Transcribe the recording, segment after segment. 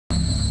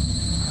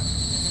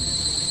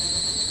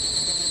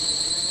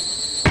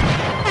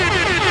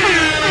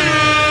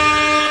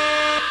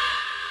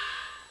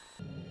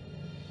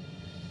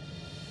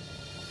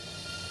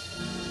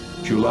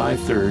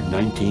July 3,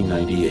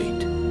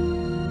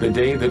 1998, the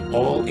day that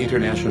all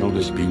international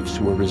disputes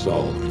were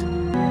resolved.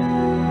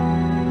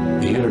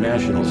 The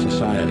International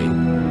Society,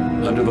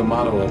 under the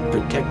motto of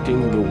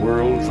protecting the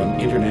world from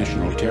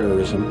international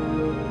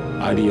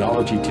terrorism,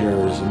 ideology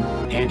terrorism,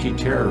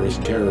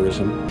 anti-terrorist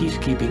terrorism,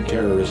 peacekeeping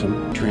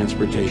terrorism,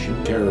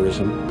 transportation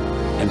terrorism,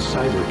 and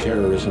cyber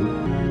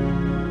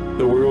terrorism,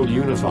 the world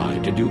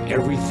unified to do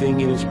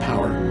everything in its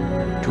power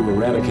to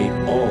eradicate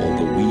all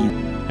the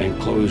weed and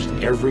closed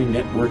every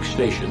network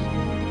station.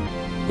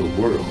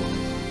 The world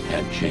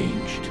had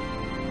changed.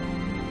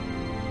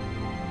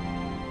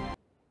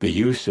 The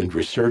use and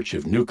research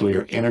of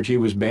nuclear energy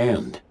was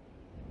banned,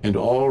 and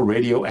all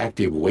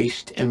radioactive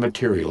waste and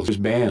materials was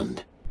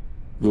banned.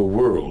 The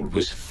world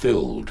was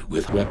filled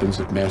with weapons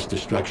of mass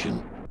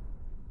destruction,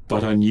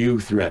 but a new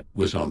threat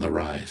was on the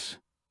rise.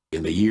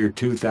 In the year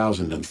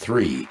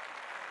 2003,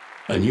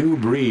 a new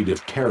breed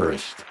of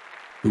terrorists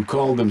who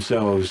called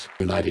themselves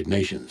United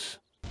Nations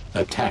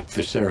attacked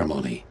the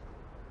ceremony.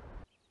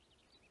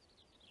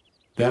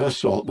 That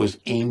assault was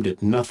aimed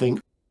at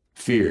nothing.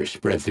 Fear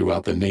spread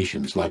throughout the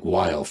nations like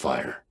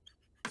wildfire.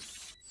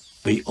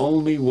 The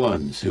only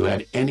ones who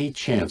had any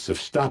chance of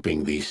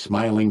stopping these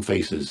smiling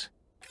faces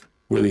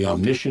were the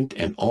omniscient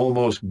and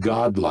almost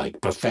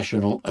godlike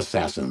professional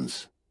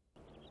assassins.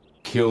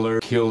 Killer,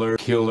 killer,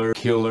 killer,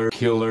 killer,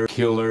 killer,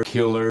 killer,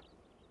 killer.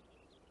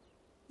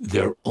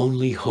 Their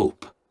only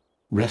hope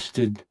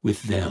rested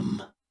with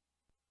them.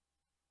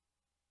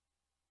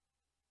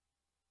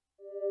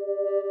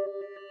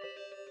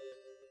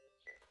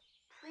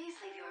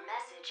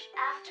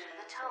 After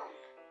the tone.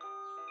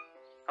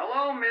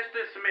 Hello,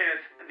 Mr.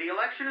 Smith. The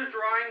election is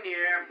drawing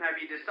near. Have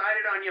you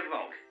decided on your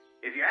vote?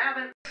 If you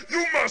haven't,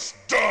 you must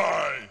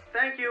die!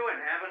 Thank you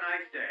and have a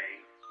nice day.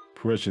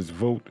 Precious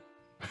vote.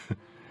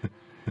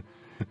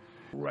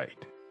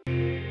 Right.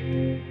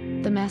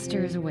 The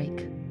master is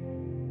awake.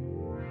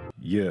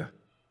 Yeah.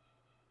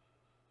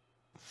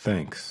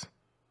 Thanks.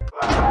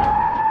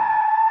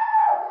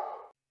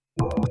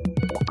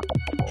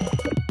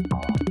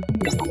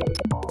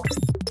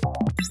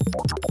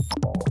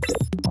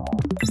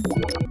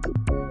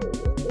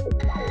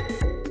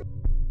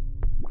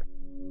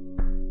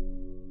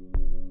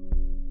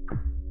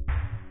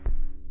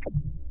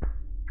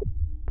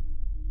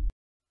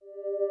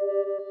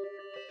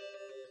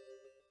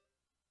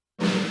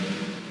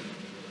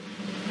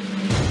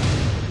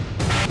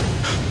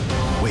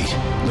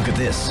 Look at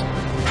this.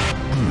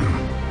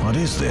 What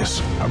is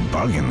this? A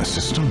bug in the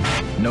system?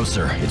 No,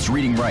 sir. It's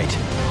reading right.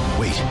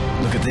 Wait,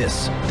 look at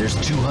this. There's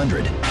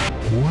 200.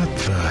 What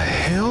the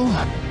hell?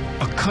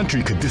 A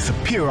country could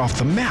disappear off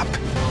the map.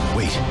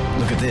 Wait,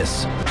 look at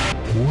this.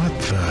 What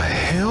the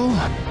hell?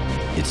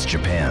 It's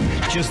Japan.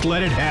 Just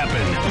let it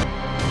happen.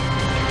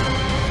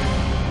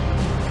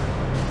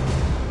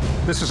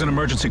 This is an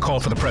emergency call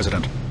for the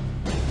president.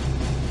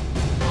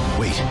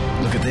 Wait,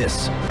 look at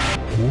this.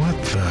 What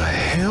the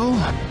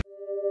hell?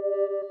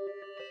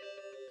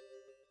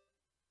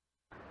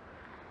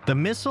 The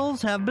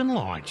missiles have been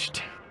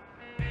launched.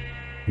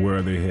 Where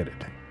are they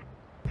headed?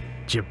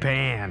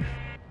 Japan.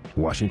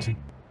 Washington?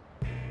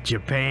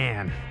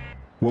 Japan.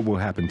 What will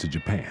happen to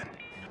Japan?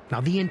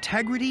 Now, the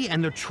integrity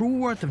and the true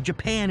worth of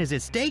Japan is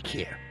at stake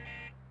here.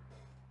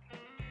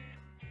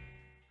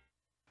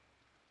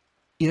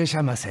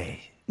 Irashamase.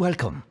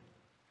 Welcome.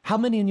 How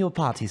many in your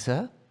party,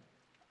 sir?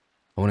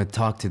 I want to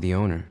talk to the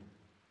owner.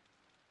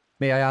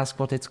 May I ask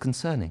what it's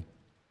concerning?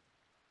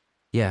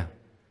 Yeah,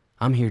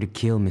 I'm here to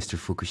kill Mr.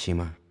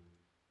 Fukushima.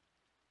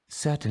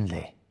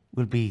 Certainly.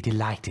 We'll be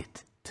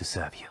delighted to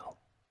serve you.